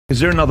Is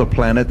there another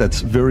planet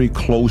that's very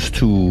close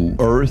to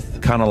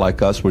Earth, kind of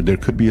like us, where there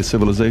could be a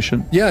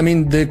civilization? Yeah, I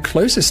mean, the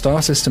closest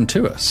star system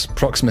to us,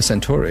 Proxima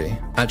Centauri,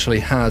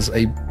 actually has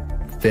a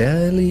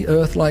fairly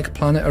Earth-like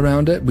planet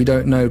around it. We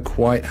don't know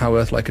quite how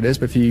Earth-like it is,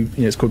 but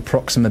it's called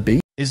Proxima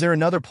B. Is there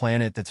another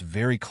planet that's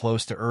very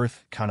close to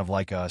Earth, kind of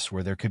like us,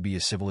 where there could be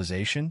a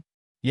civilization?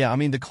 Yeah, I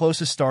mean, the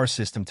closest star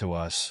system to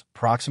us,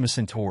 Proxima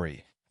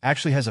Centauri,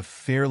 actually has a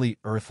fairly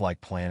Earth-like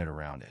planet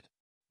around it.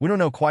 We don't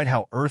know quite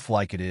how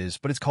Earth-like it is,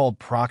 but it's called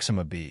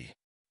Proxima B.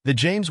 The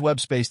James Webb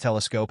Space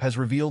Telescope has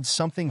revealed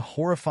something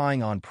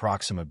horrifying on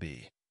Proxima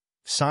B.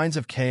 Signs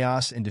of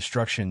chaos and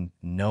destruction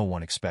no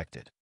one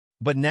expected.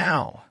 But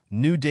now,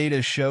 new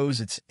data shows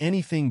it's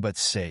anything but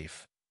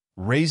safe,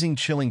 raising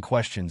chilling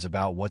questions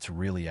about what's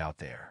really out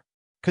there.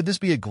 Could this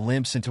be a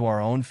glimpse into our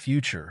own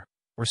future,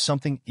 or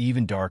something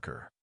even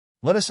darker?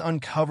 Let us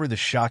uncover the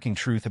shocking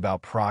truth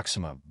about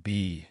Proxima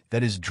B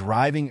that is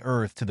driving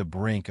Earth to the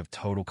brink of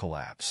total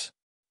collapse.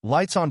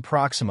 Lights on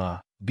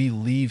Proxima B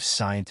leave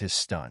scientists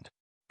stunned.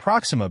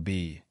 Proxima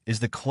B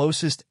is the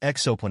closest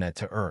exoplanet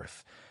to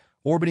Earth,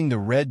 orbiting the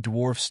red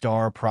dwarf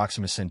star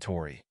Proxima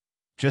Centauri,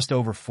 just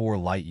over 4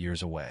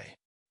 light-years away.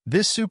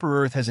 This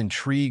super-Earth has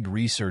intrigued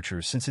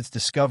researchers since its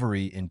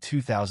discovery in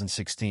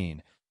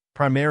 2016,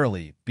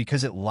 primarily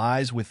because it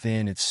lies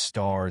within its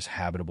star's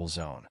habitable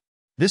zone.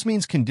 This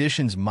means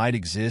conditions might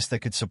exist that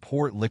could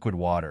support liquid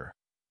water,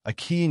 a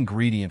key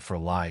ingredient for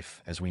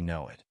life as we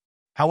know it.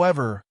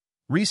 However,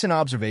 recent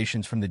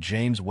observations from the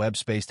James Webb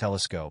Space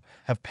Telescope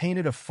have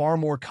painted a far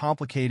more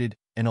complicated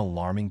and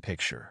alarming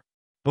picture.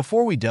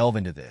 Before we delve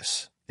into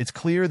this, it's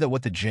clear that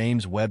what the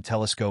James Webb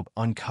Telescope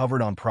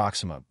uncovered on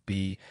Proxima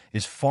B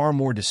is far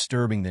more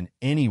disturbing than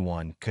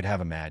anyone could have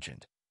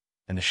imagined.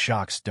 And the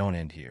shocks don't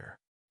end here.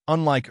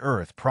 Unlike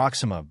Earth,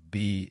 Proxima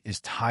B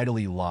is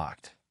tidally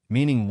locked,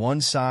 meaning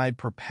one side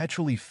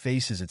perpetually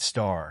faces its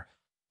star,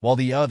 while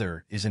the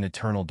other is in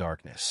eternal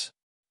darkness.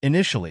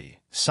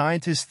 Initially,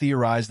 scientists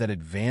theorized that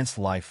advanced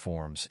life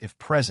forms, if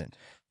present,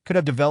 could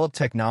have developed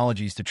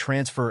technologies to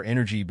transfer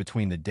energy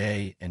between the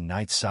day and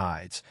night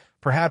sides,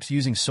 perhaps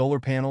using solar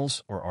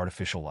panels or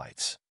artificial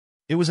lights.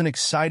 It was an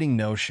exciting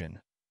notion,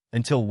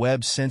 until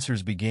Webb's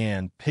sensors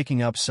began picking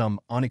up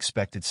some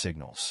unexpected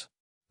signals.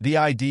 The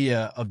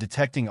idea of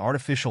detecting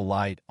artificial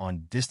light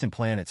on distant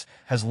planets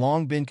has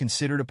long been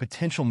considered a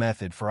potential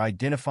method for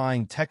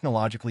identifying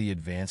technologically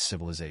advanced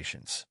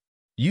civilizations.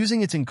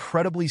 Using its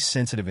incredibly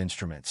sensitive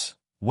instruments,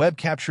 Webb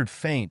captured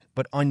faint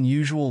but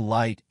unusual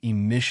light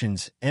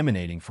emissions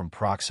emanating from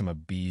Proxima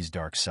B's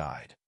dark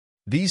side.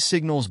 These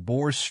signals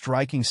bore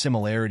striking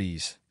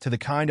similarities to the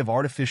kind of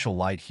artificial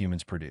light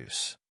humans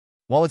produce.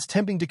 While it's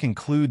tempting to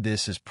conclude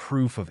this as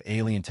proof of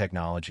alien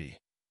technology,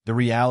 the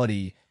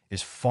reality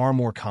is far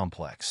more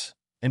complex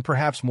and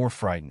perhaps more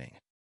frightening.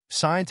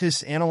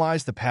 Scientists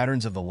analyzed the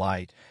patterns of the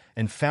light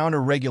and found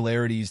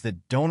irregularities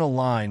that don't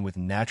align with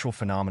natural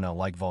phenomena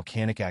like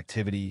volcanic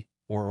activity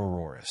or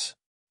auroras.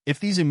 If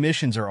these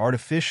emissions are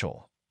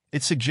artificial,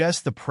 it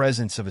suggests the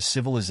presence of a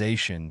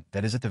civilization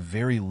that is at the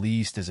very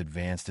least as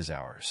advanced as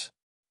ours.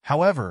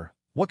 However,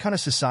 what kind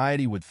of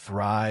society would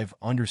thrive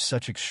under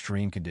such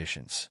extreme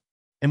conditions?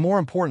 And more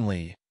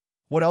importantly,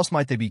 what else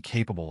might they be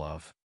capable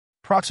of?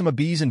 Proxima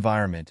B's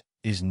environment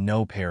is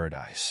no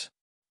paradise.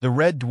 The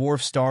red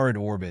dwarf star it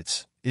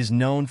orbits is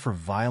known for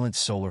violent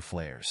solar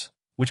flares,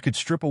 which could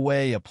strip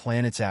away a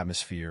planet's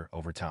atmosphere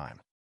over time.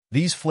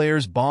 These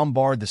flares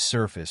bombard the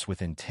surface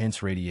with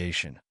intense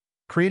radiation,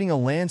 creating a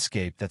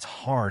landscape that's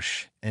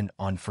harsh and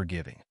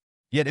unforgiving.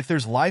 Yet if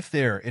there's life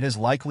there, it has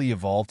likely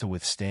evolved to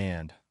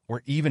withstand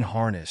or even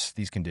harness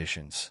these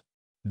conditions.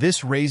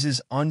 This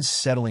raises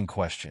unsettling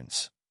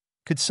questions.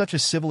 Could such a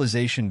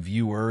civilization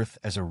view Earth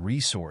as a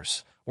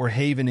resource or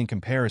haven in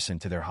comparison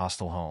to their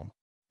hostile home?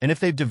 And if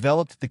they've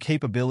developed the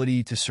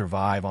capability to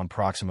survive on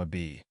Proxima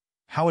B,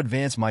 how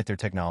advanced might their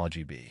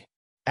technology be?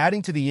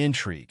 Adding to the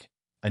intrigue,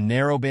 a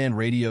narrowband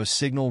radio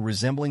signal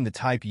resembling the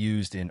type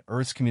used in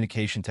Earth's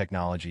communication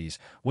technologies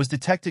was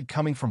detected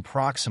coming from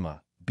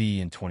Proxima B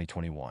in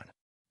 2021.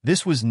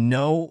 This was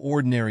no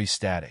ordinary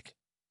static.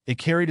 It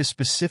carried a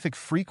specific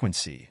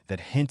frequency that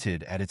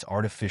hinted at its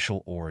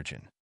artificial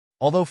origin.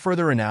 Although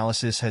further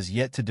analysis has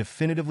yet to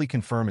definitively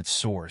confirm its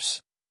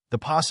source, the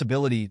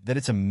possibility that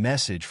it's a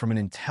message from an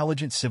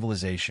intelligent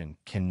civilization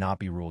cannot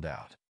be ruled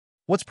out.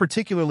 What's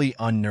particularly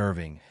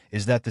unnerving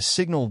is that the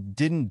signal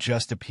didn't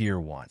just appear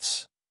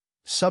once.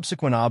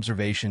 Subsequent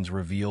observations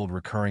revealed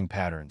recurring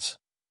patterns,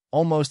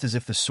 almost as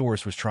if the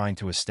source was trying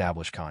to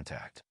establish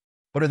contact.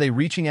 But are they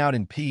reaching out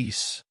in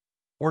peace?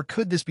 Or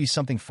could this be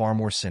something far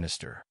more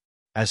sinister?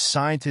 As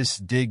scientists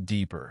dig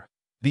deeper,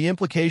 the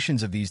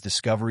implications of these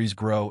discoveries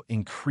grow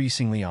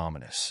increasingly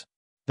ominous.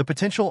 The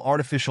potential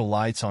artificial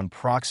lights on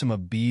Proxima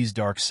B's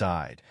dark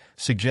side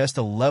suggest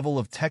a level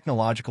of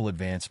technological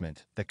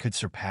advancement that could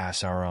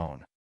surpass our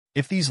own.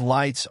 If these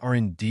lights are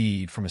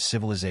indeed from a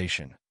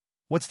civilization,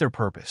 what's their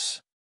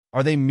purpose?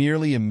 Are they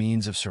merely a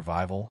means of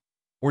survival,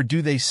 or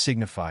do they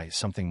signify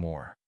something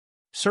more?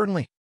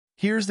 Certainly,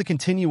 here's the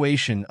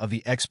continuation of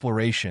the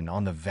exploration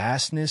on the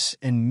vastness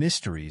and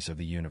mysteries of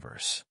the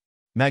universe.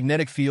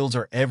 Magnetic fields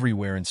are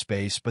everywhere in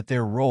space, but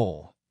their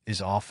role is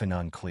often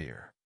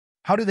unclear.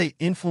 How do they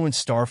influence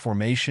star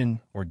formation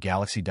or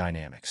galaxy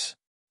dynamics?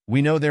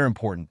 We know they're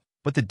important,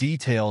 but the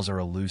details are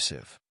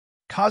elusive.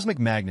 Cosmic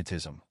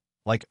magnetism,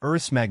 like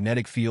Earth's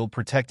magnetic field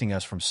protecting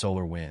us from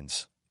solar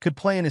winds, could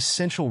play an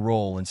essential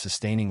role in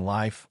sustaining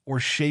life or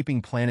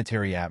shaping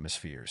planetary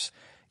atmospheres,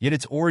 yet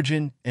its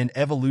origin and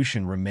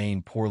evolution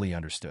remain poorly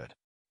understood.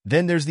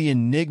 Then there's the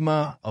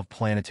enigma of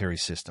planetary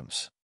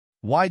systems.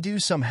 Why do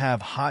some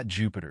have hot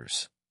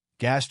Jupiters,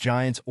 gas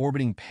giants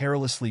orbiting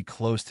perilously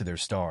close to their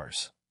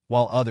stars,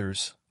 while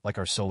others, like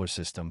our solar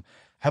system,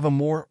 have a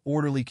more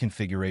orderly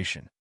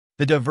configuration?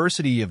 The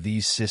diversity of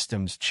these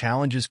systems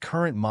challenges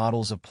current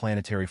models of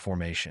planetary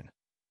formation,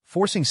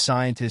 forcing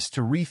scientists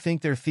to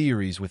rethink their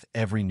theories with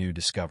every new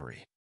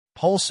discovery.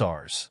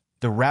 Pulsars,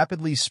 the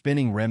rapidly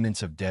spinning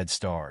remnants of dead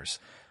stars,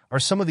 are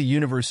some of the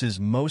universe's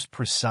most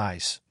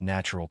precise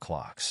natural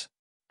clocks.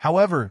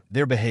 However,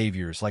 their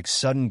behaviors, like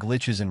sudden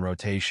glitches in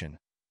rotation,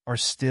 are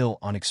still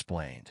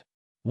unexplained.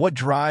 What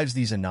drives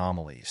these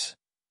anomalies?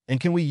 And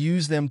can we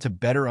use them to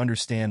better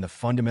understand the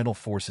fundamental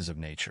forces of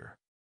nature?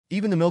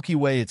 Even the Milky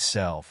Way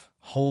itself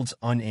holds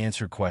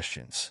unanswered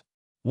questions.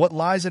 What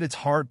lies at its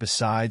heart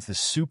besides the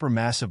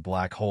supermassive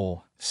black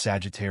hole,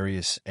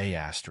 Sagittarius A*?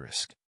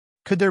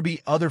 Could there be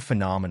other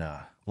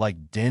phenomena,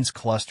 like dense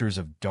clusters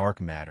of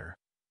dark matter,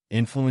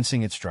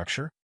 influencing its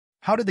structure?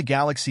 How did the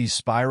galaxy's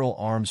spiral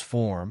arms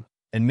form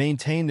and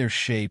maintain their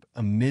shape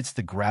amidst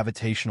the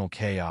gravitational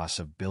chaos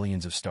of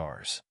billions of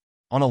stars?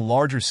 On a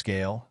larger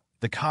scale,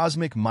 the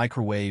cosmic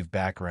microwave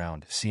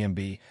background,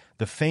 CMB,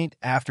 the faint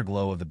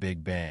afterglow of the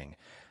Big Bang,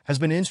 has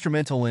been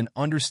instrumental in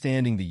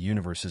understanding the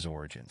universe's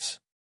origins.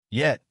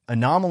 Yet,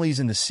 anomalies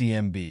in the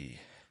CMB,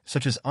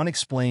 such as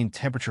unexplained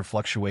temperature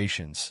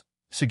fluctuations,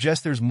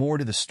 suggest there's more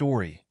to the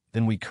story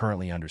than we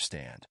currently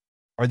understand.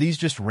 Are these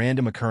just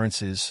random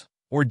occurrences,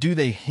 or do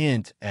they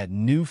hint at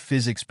new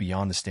physics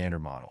beyond the standard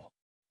model?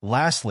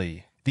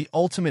 Lastly, the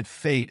ultimate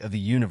fate of the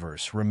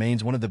universe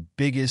remains one of the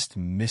biggest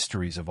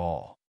mysteries of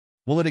all.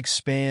 Will it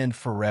expand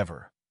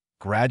forever,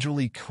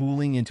 gradually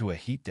cooling into a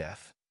heat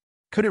death?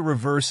 Could it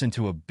reverse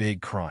into a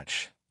big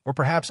crunch, or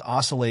perhaps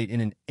oscillate in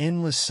an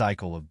endless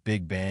cycle of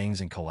big bangs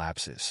and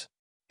collapses?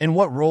 And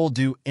what role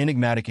do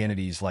enigmatic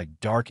entities like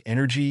dark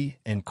energy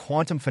and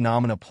quantum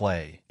phenomena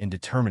play in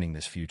determining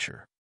this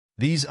future?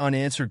 These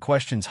unanswered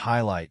questions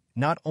highlight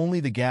not only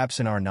the gaps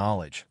in our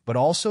knowledge, but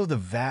also the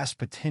vast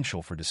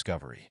potential for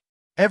discovery.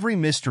 Every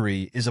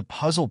mystery is a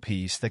puzzle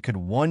piece that could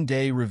one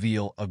day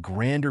reveal a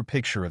grander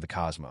picture of the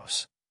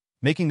cosmos,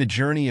 making the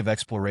journey of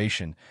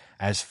exploration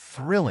as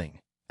thrilling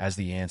as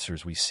the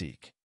answers we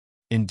seek.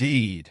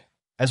 Indeed,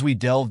 as we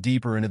delve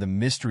deeper into the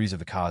mysteries of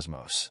the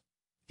cosmos,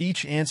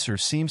 each answer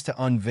seems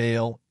to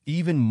unveil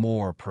even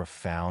more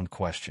profound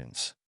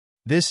questions.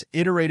 This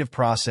iterative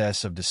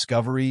process of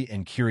discovery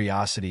and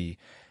curiosity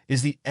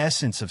is the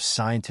essence of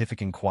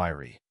scientific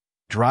inquiry,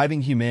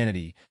 driving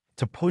humanity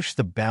to push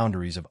the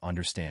boundaries of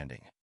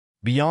understanding.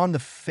 Beyond the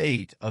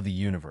fate of the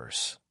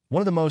universe, one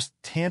of the most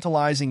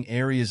tantalizing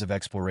areas of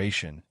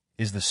exploration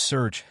is the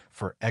search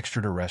for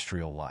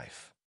extraterrestrial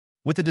life.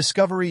 With the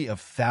discovery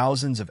of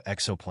thousands of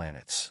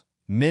exoplanets,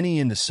 many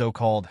in the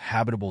so-called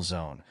habitable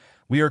zone,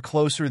 we are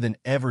closer than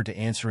ever to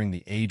answering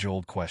the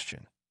age-old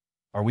question: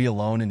 are we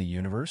alone in the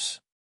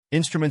universe?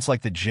 Instruments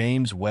like the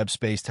James Webb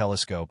Space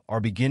Telescope are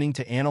beginning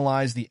to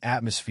analyze the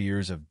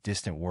atmospheres of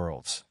distant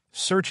worlds,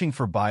 searching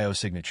for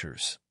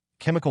biosignatures,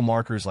 chemical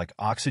markers like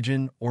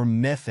oxygen or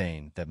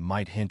methane that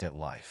might hint at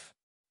life.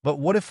 But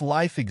what if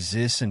life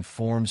exists in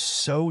forms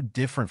so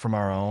different from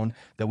our own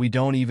that we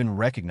don't even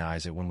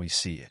recognize it when we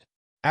see it?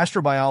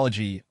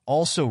 Astrobiology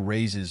also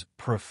raises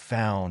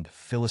profound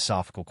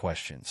philosophical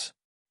questions.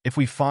 If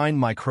we find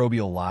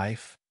microbial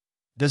life,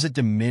 does it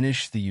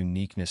diminish the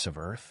uniqueness of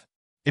Earth?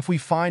 If we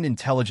find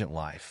intelligent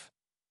life,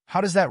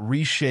 how does that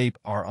reshape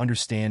our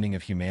understanding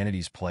of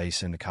humanity's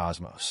place in the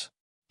cosmos?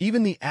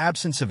 Even the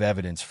absence of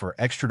evidence for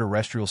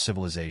extraterrestrial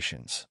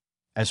civilizations,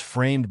 as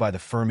framed by the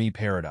Fermi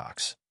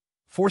paradox,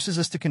 forces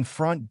us to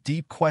confront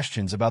deep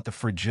questions about the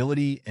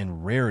fragility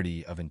and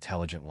rarity of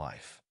intelligent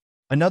life.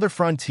 Another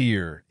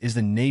frontier is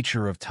the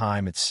nature of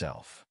time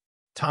itself.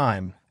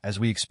 Time, as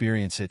we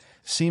experience it,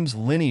 seems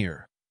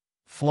linear,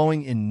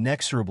 flowing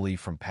inexorably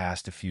from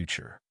past to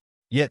future.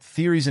 Yet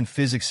theories in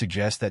physics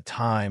suggest that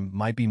time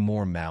might be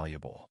more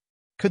malleable.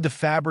 Could the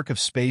fabric of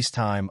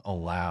space-time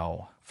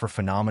allow for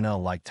phenomena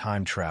like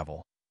time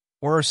travel,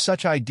 or are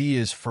such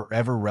ideas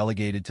forever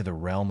relegated to the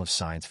realm of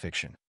science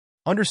fiction?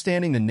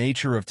 Understanding the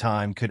nature of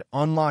time could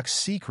unlock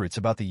secrets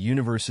about the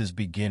universe's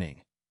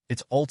beginning,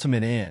 its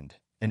ultimate end,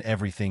 and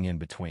everything in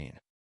between.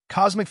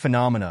 Cosmic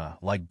phenomena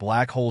like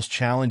black holes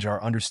challenge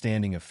our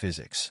understanding of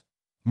physics,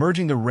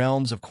 merging the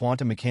realms of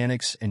quantum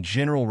mechanics and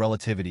general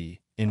relativity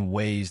in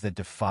ways that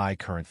defy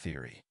current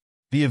theory.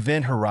 The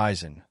event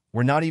horizon,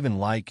 where not even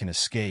light can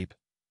escape,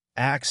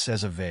 acts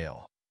as a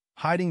veil,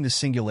 hiding the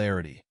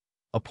singularity,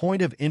 a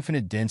point of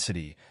infinite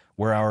density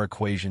where our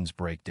equations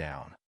break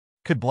down.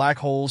 Could black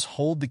holes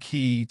hold the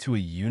key to a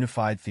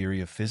unified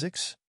theory of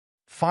physics?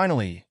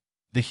 Finally,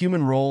 The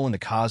human role in the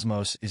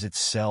cosmos is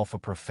itself a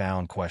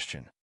profound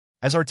question.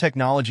 As our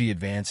technology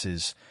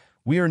advances,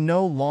 we are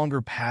no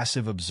longer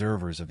passive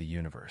observers of the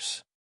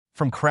universe.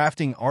 From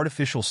crafting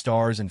artificial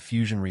stars and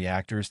fusion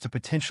reactors to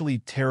potentially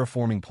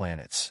terraforming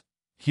planets,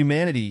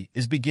 humanity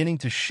is beginning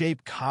to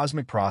shape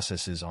cosmic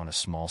processes on a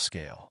small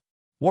scale.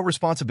 What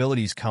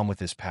responsibilities come with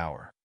this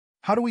power?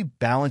 How do we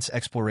balance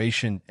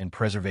exploration and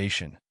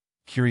preservation,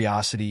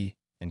 curiosity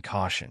and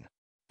caution?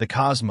 The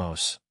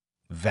cosmos,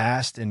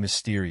 vast and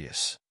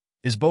mysterious,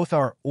 is both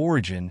our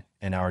origin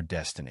and our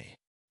destiny.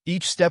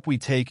 Each step we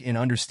take in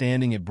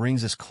understanding it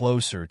brings us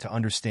closer to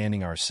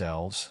understanding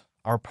ourselves,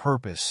 our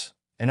purpose,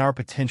 and our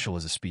potential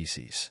as a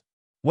species.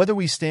 Whether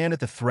we stand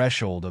at the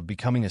threshold of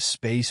becoming a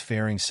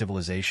space-faring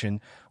civilization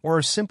or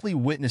are simply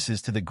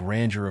witnesses to the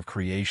grandeur of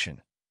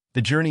creation,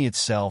 the journey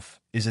itself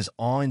is as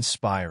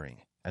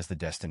awe-inspiring as the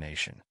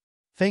destination.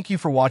 Thank you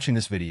for watching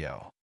this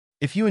video.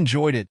 If you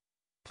enjoyed it,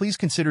 please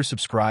consider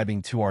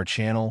subscribing to our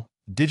channel,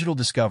 Digital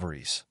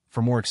Discoveries,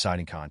 for more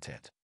exciting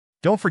content.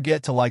 Don't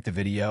forget to like the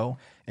video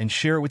and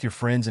share it with your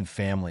friends and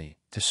family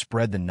to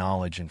spread the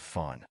knowledge and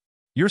fun.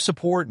 Your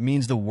support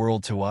means the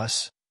world to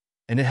us,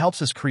 and it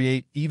helps us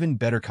create even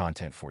better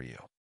content for you.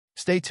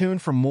 Stay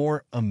tuned for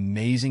more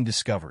amazing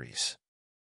discoveries.